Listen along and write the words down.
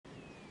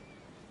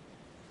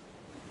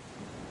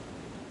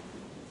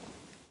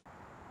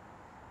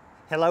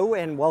Hello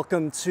and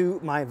welcome to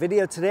my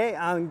video. Today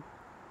I'm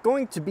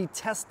going to be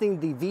testing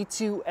the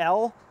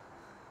V2L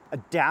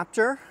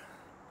adapter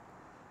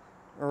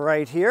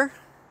right here,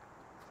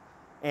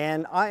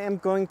 and I am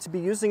going to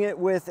be using it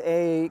with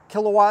a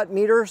kilowatt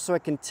meter so I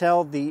can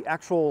tell the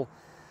actual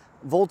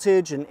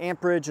voltage and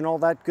amperage and all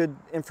that good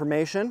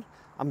information.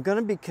 I'm going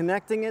to be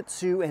connecting it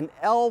to an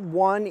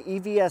L1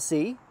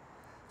 EVSE,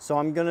 so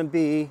I'm going to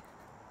be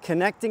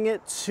connecting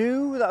it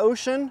to the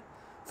ocean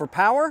for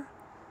power.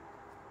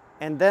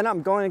 And then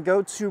I'm going to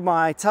go to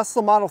my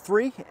Tesla Model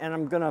 3 and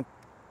I'm going to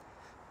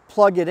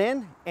plug it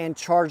in and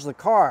charge the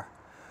car.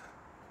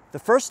 The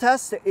first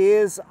test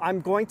is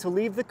I'm going to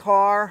leave the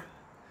car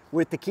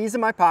with the keys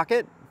in my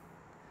pocket.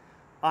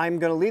 I'm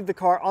going to leave the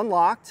car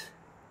unlocked,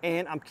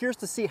 and I'm curious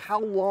to see how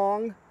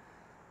long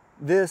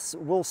this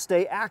will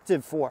stay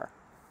active for.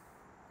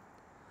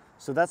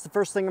 So that's the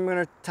first thing I'm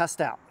going to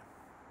test out.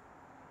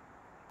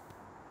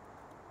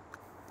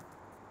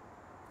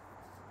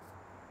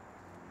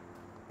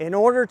 In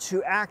order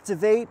to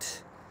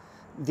activate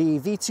the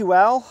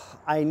V2L,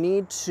 I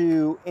need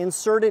to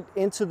insert it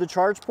into the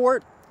charge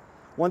port.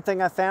 One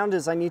thing I found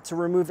is I need to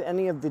remove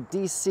any of the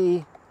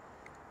DC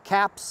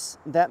caps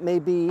that may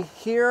be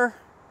here.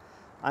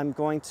 I'm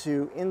going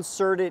to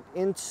insert it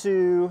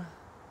into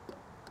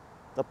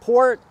the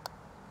port.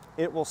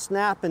 It will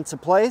snap into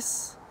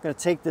place. I'm going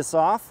to take this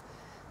off.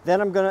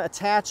 Then I'm going to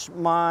attach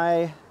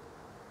my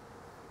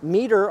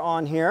meter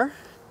on here.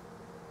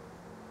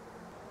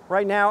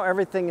 Right now,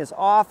 everything is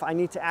off. I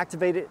need to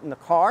activate it in the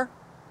car.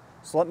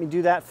 So let me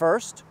do that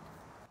first.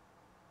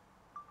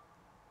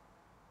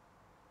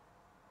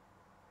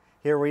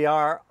 Here we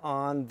are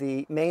on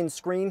the main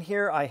screen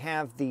here. I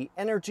have the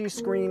energy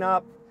screen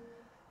up.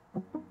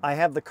 I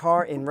have the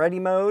car in ready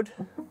mode.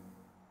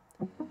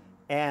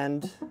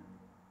 And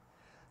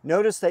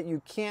notice that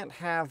you can't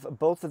have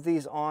both of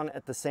these on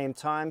at the same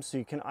time. So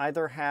you can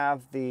either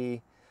have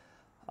the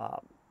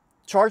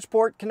charge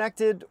port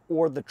connected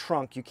or the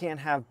trunk. You can't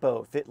have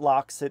both. It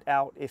locks it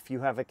out if you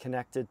have it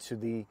connected to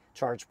the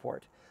charge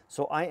port.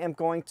 So I am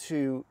going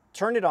to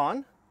turn it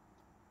on,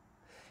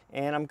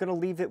 and I'm going to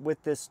leave it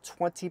with this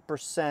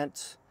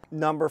 20%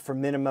 number for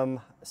minimum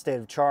state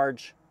of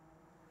charge.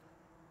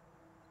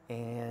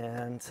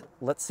 And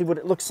let's see what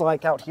it looks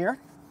like out here.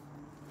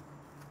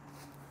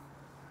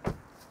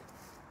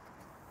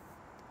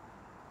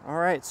 All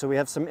right, so we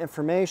have some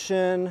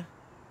information.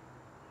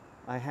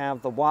 I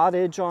have the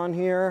wattage on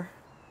here.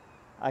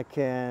 I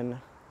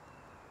can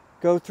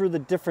go through the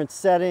different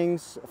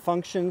settings,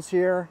 functions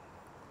here.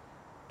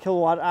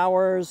 Kilowatt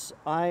hours,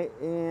 I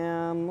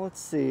am,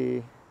 let's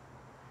see.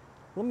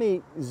 Let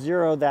me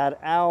zero that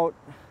out.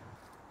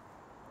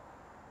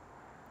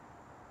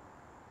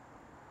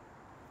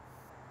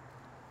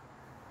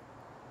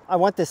 I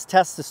want this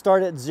test to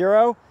start at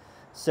 0.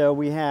 So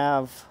we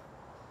have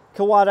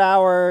kilowatt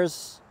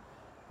hours,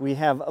 we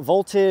have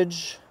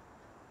voltage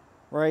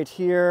right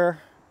here,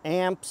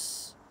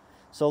 amps.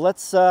 So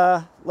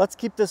let's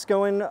keep this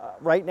going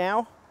right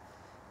now.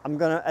 I'm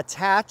going to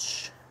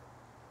attach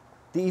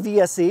the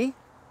EVSE.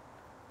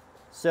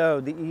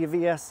 So the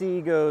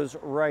EVSE goes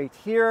right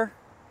here.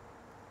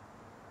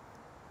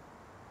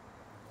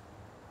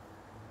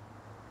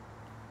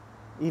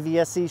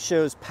 EVSE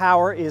shows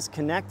power is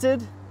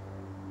connected. I'm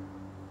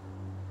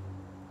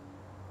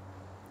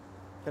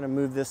going to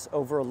move this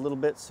over a little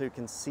bit so you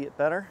can see it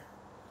better.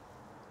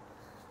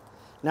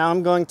 Now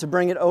I'm going to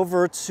bring it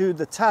over to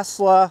the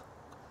Tesla.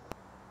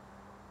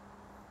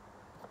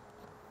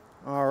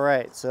 All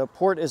right, so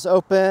port is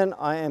open.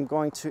 I am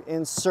going to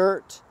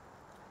insert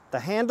the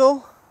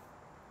handle.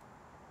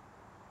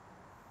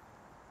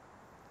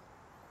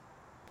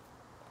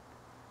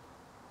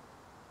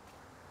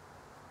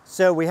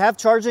 So we have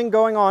charging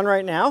going on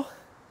right now.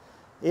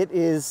 It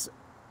is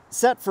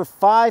set for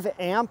 5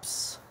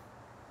 amps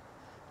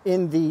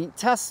in the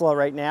Tesla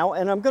right now,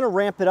 and I'm going to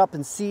ramp it up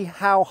and see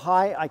how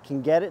high I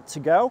can get it to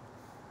go.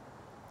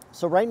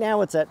 So right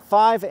now it's at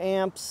 5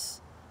 amps.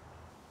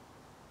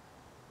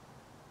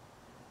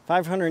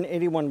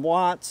 581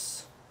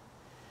 watts.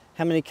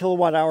 How many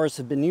kilowatt hours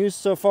have been used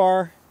so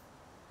far?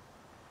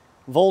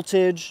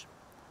 Voltage.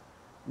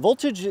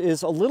 Voltage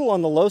is a little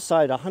on the low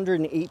side,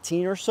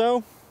 118 or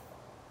so.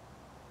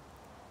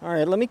 All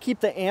right, let me keep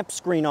the amp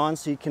screen on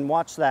so you can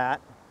watch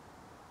that.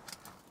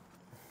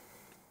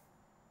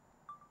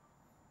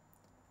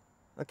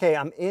 Okay,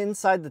 I'm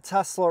inside the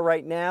Tesla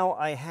right now.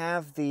 I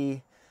have the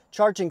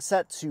charging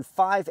set to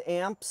 5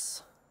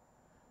 amps.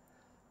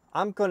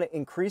 I'm going to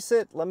increase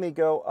it. Let me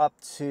go up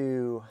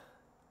to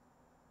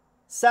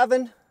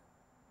 7.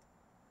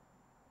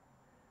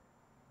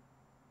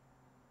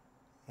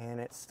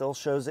 And it still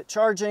shows it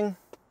charging.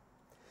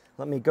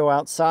 Let me go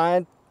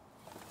outside.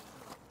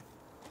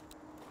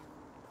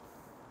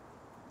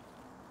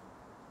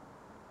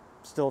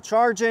 Still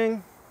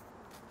charging.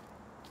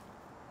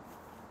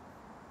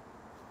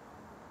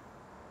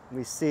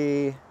 We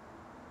see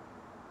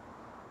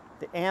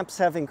the amps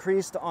have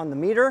increased on the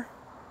meter.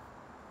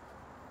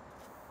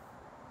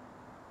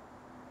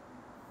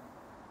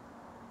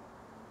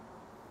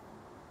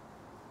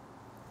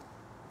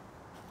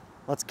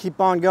 Let's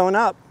keep on going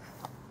up.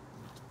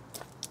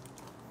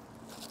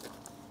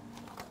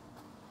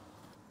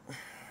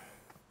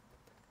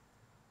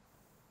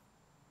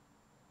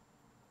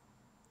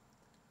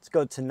 Let's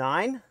go to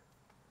 9.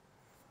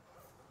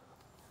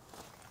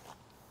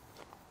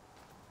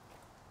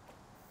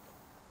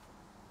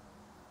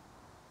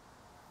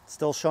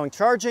 Still showing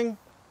charging.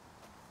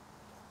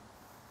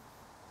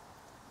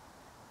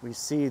 We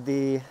see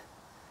the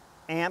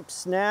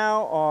amps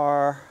now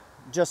are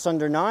just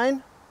under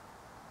 9.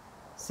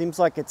 Seems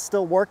like it's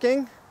still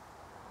working.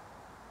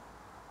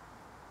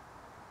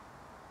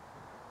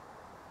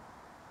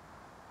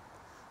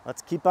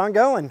 Let's keep on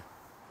going.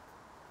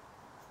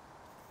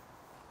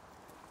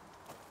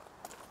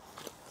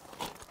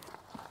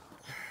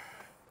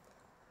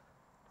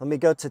 Let me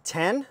go to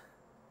 10.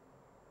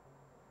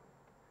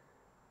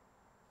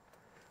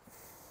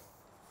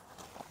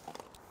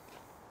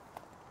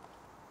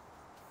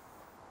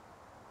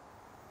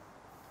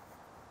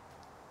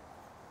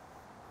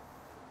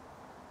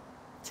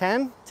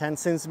 Ten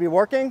seems to be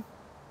working.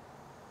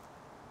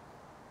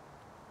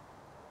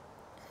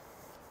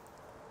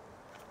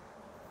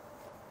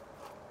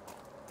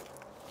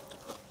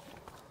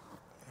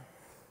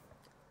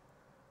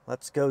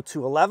 Let's go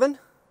to 11.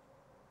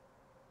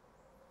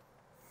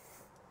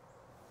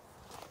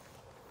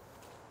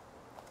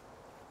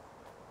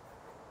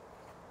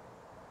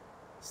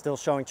 Still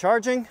showing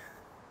charging.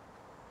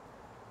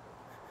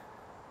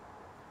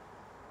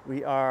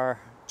 We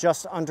are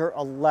just under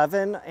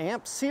 11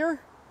 amps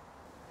here.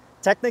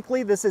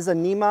 Technically, this is a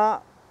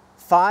NEMA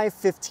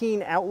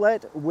 515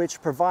 outlet,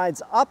 which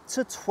provides up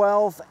to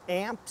 12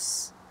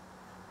 amps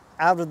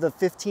out of the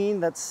 15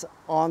 that's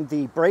on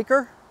the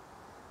breaker.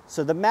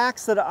 So the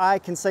max that I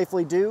can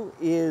safely do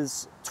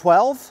is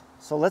 12.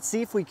 So let's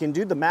see if we can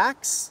do the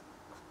max.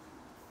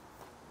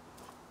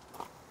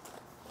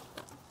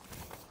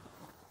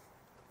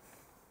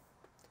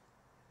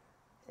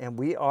 And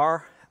we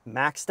are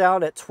maxed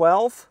out at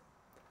 12.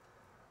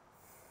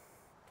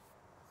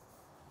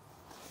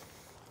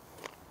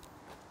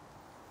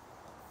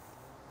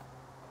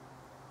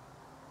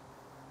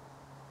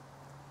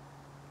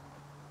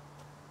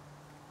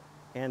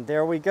 And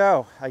there we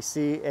go. I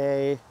see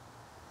a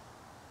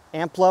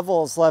amp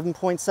level is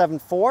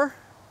 11.74.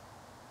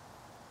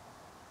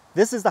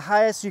 This is the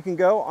highest you can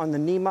go on the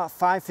NEMA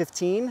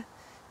 515.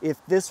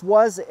 If this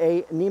was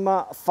a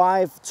NEMA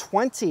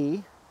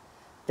 520,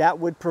 that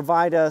would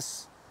provide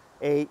us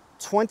a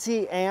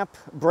 20 amp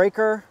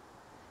breaker,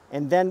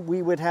 and then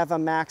we would have a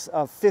max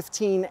of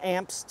 15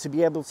 amps to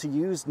be able to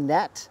use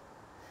net,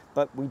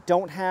 but we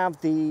don't have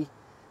the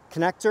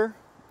connector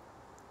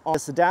on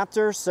this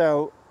adapter,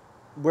 so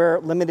we're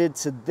limited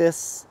to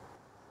this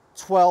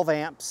 12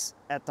 amps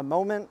at the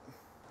moment.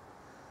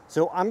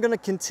 So I'm going to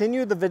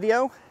continue the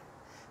video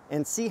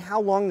and see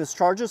how long this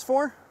charges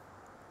for.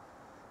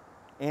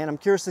 And I'm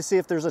curious to see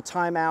if there's a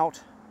timeout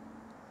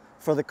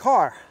for the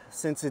car.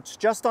 Since it's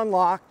just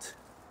unlocked,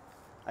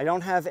 I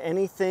don't have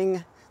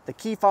anything, the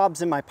key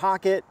fob's in my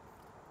pocket.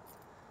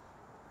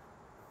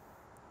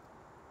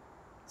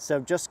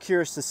 So just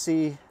curious to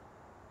see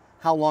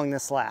how long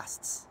this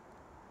lasts.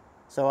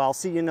 So I'll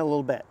see you in a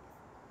little bit.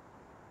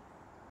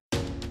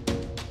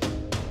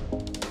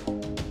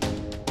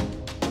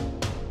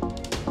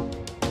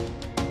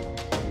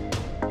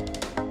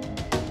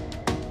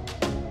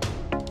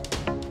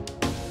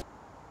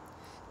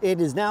 It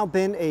has now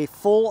been a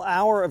full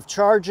hour of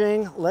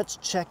charging. Let's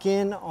check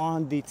in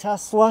on the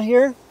Tesla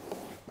here.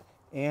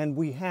 And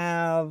we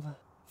have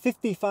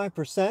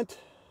 55%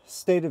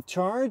 state of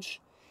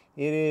charge.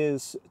 It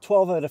is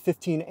 12 out of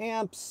 15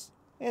 amps,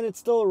 and it's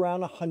still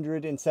around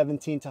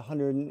 117 to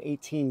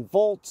 118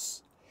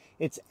 volts.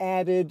 It's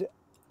added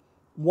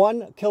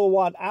 1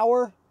 kilowatt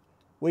hour,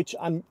 which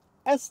I'm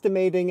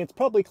estimating it's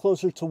probably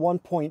closer to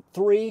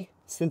 1.3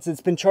 since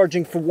it's been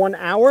charging for 1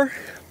 hour.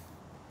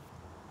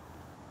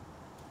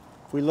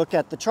 If we look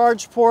at the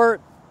charge port,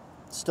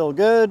 still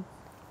good.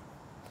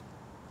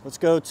 Let's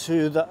go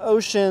to the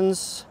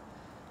Oceans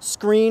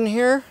screen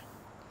here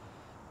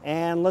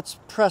and let's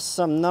press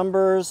some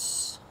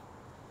numbers.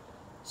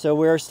 So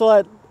we're still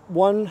at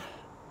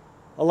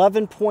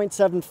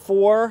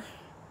 11.74.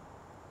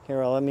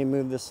 Here, let me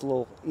move this a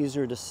little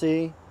easier to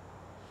see.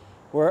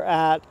 We're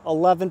at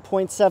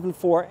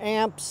 11.74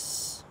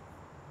 amps,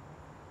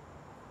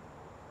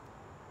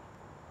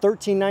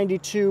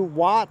 1392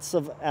 watts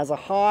as a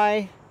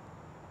high.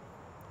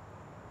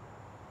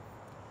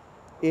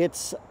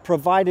 It's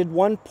provided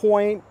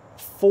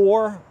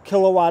 1.4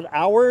 kilowatt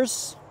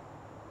hours.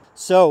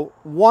 So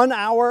 1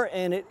 hour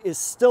and it is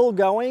still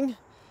going.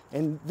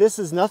 And this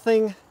is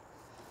nothing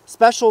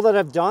special that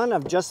I've done.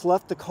 I've just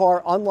left the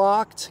car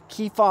unlocked,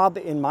 key fob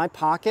in my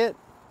pocket.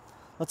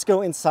 Let's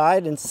go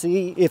inside and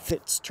see if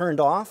it's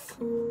turned off.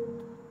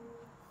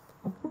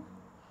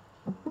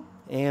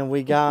 And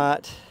we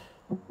got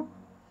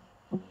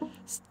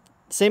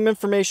same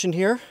information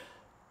here.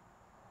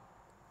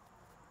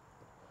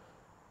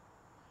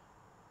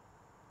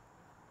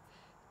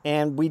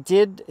 And we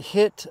did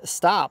hit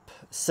stop.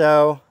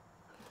 So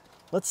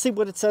let's see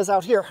what it says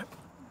out here.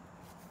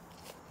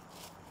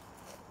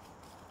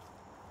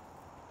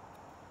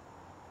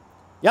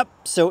 Yep,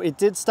 so it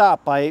did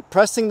stop. By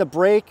pressing the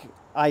brake,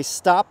 I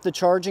stopped the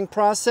charging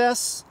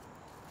process.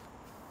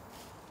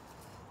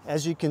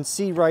 As you can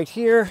see right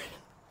here,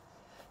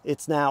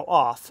 it's now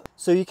off.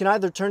 So you can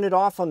either turn it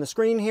off on the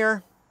screen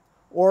here,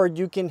 or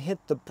you can hit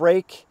the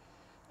brake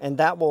and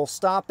that will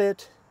stop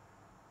it.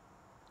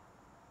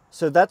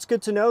 So that's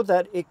good to know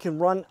that it can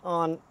run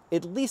on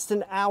at least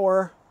an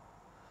hour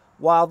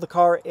while the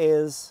car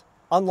is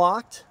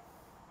unlocked.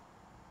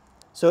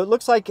 So it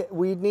looks like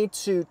we need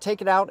to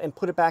take it out and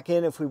put it back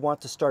in if we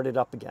want to start it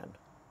up again.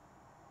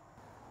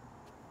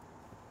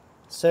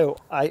 So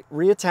I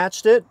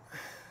reattached it.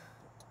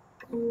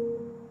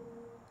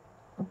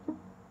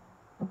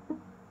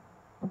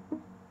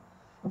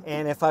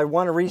 And if I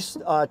want to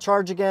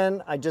recharge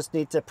again, I just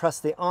need to press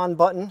the on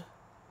button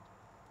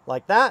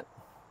like that.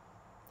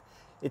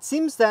 It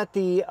seems that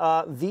the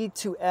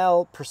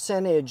V2L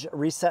percentage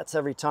resets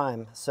every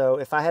time. So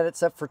if I had it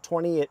set for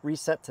 20, it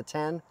reset to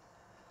 10,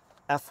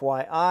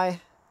 FYI.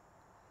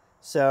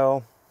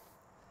 So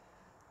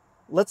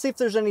let's see if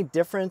there's any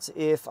difference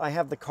if I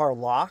have the car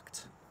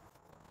locked.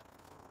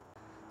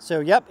 So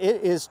yep,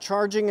 it is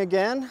charging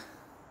again.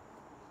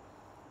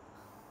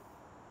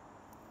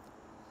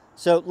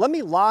 So let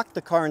me lock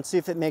the car and see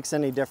if it makes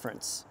any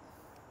difference.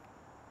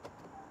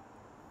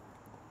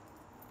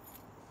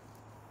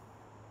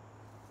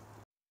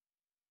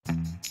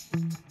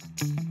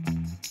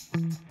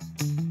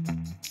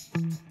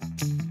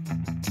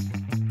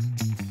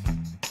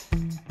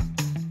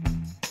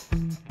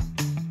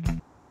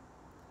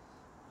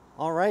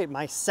 All right,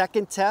 my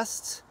second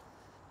test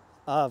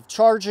of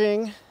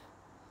charging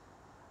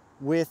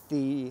with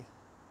the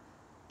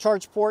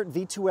ChargePort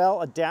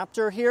V2L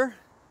adapter here.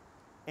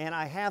 And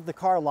I have the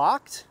car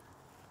locked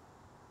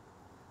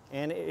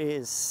and it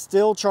is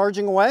still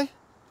charging away.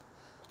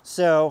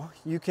 So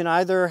you can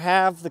either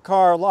have the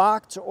car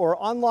locked or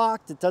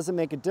unlocked. It doesn't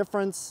make a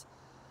difference.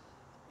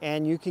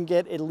 And you can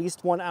get at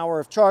least 1 hour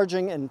of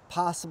charging and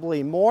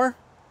possibly more.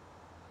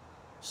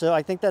 So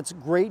I think that's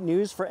great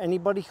news for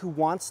anybody who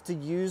wants to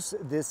use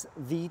this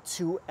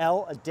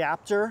V2L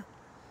adapter,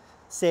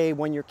 say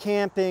when you're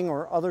camping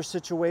or other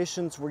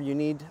situations where you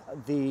need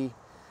the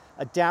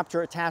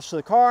adapter attached to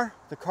the car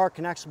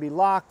can actually be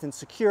locked and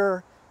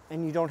secure,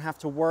 and you don't have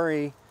to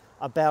worry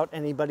about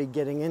anybody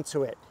getting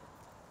into it.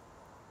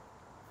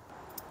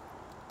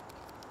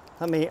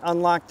 Let me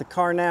unlock the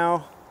car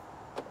now.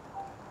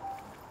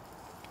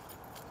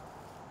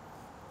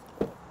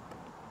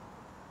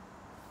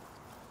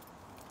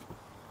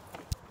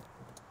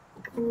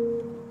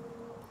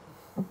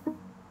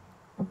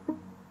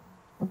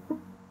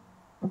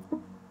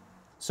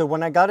 So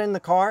when I got in the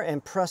car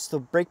and pressed the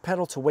brake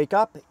pedal to wake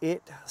up,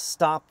 it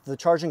stopped the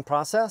charging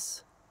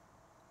process,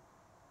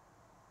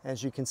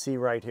 as you can see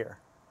right here.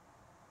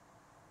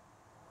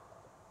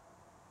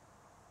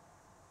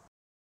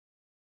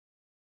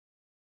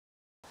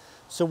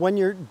 So when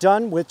you're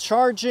done with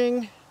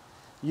charging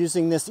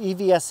using this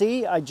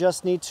EVSE, I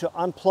just need to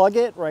unplug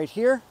it right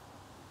here.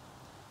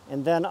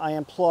 And then I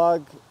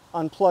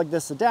unplug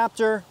this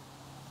adapter,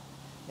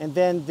 and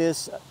then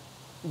this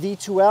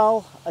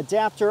V2L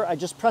adapter, I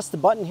just press the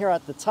button here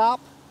at the top,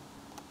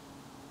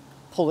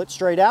 pull it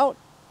straight out,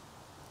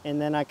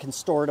 and then I can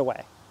store it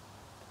away.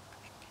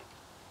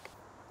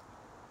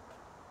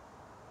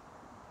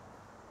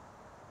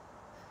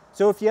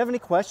 So if you have any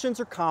questions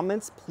or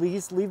comments,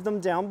 please leave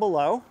them down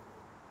below.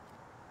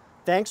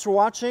 Thanks for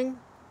watching,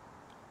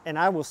 and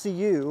I will see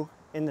you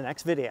in the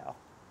next video.